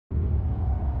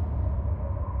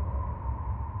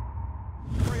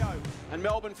and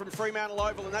Melbourne from Fremantle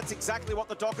Oval, and that's exactly what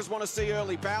the Dockers want to see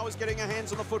early. Bowers getting her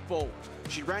hands on the football.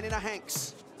 She ran into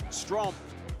Hanks. Strom.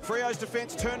 Freo's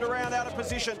defence turned around out of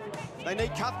position. They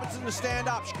need Cuthbertson to stand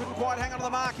up. She couldn't quite hang on to the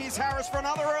mark. Here's Harris for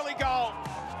another early goal.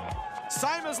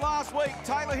 Same as last week.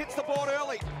 Taylor hits the board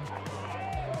early.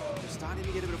 They're starting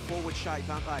to get a bit of forward shape,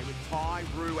 aren't they? With Ty,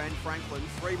 Rue and Franklin.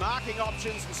 3 marking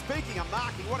options. And speaking of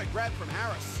marking, what a grab from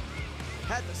Harris.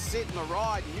 Had the sit and the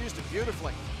ride and used it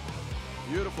beautifully.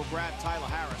 Beautiful grab, Taylor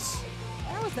Harris.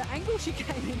 That was the angle she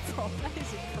came in from. That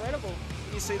is incredible.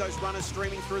 You see those runners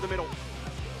streaming through the middle.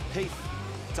 Heath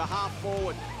to half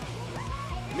forward.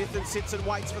 Mithun sits and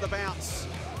waits for the bounce.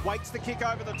 Waits the kick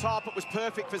over the top. It was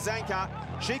perfect for Zanka.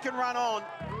 She can run on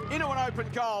into an open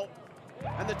goal.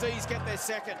 And the D's get their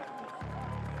second.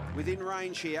 Within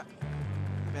range here.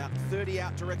 About 30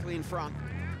 out directly in front.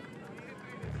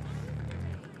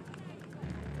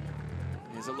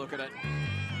 Here's a look at it.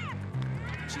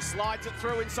 She slides it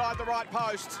through inside the right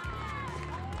post.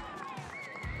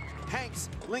 Hanks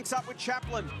links up with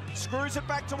Chaplin, screws it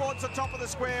back towards the top of the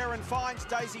square and finds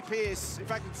Daisy Pearce. In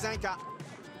fact, it's Zanka.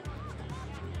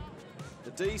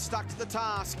 The D stuck to the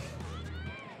task.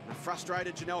 A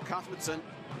frustrated Janelle Cuthbertson.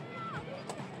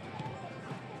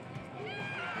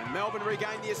 And Melbourne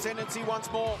regain the ascendancy once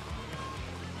more.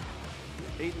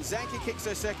 Eden Zanka kicks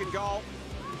her second goal.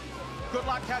 Good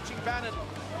luck catching Bannon.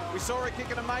 We saw her kick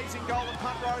an amazing goal at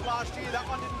Punt Road last year. That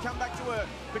one didn't come back to her,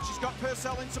 but she's got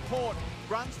Purcell in support.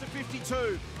 Runs to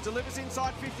 52, delivers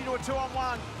inside 50 to a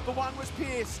 2-on-1. The one was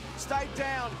Pearce, stayed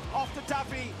down, off to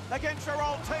Duffy. Against her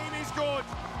old team is good.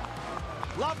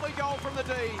 Lovely goal from the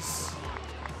D's.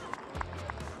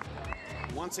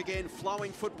 Once again,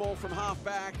 flowing football from half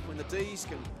back. When the D's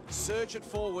can surge it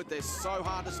forward, they're so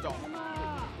hard to stop.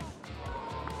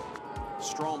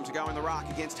 Strom to go in the ruck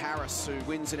against Harris, who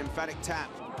wins an emphatic tap.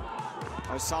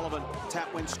 O'Sullivan,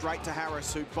 tap went straight to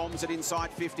Harris, who bombs it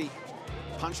inside 50.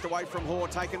 Punched away from Hoare,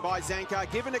 taken by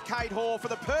Zanka, given to Kate Hoare for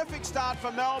the perfect start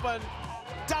for Melbourne.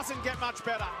 Doesn't get much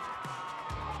better.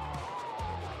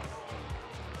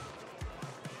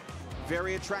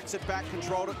 Verrier tracks it back,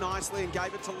 controlled it nicely and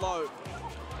gave it to Lowe.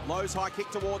 Lowe's high kick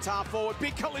towards half forward.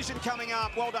 Big collision coming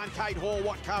up. Well done, Kate Hoare.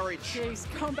 What courage. She's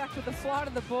going back with the flight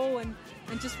of the ball and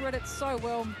just read it so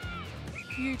well.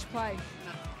 Huge play.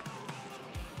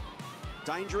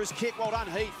 Dangerous kick. Well done,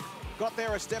 Heath. Got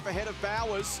there a step ahead of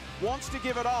Bowers. Wants to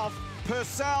give it off.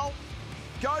 Purcell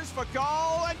goes for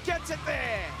goal and gets it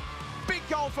there. Big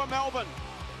goal for Melbourne.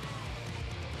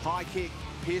 High kick.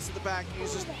 Pearce at the back.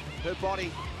 Uses her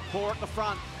body. Hoare at the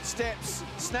front. Steps.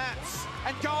 Snaps.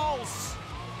 And goals.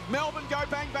 Melbourne go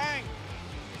bang, bang.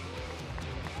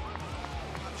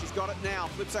 She's got it now.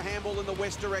 Flips a handball in the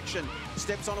west direction.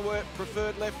 Steps onto her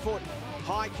preferred left foot.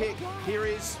 High kick. Here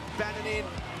is Bannon in.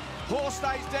 Hoare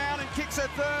stays down and kicks her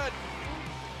third.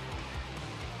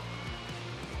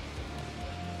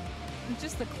 And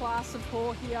just the class of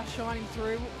Hoare here shining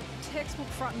through. Textbook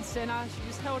front and centre. She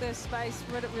just held her space,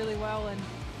 read it really well, and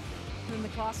then the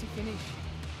classy finish.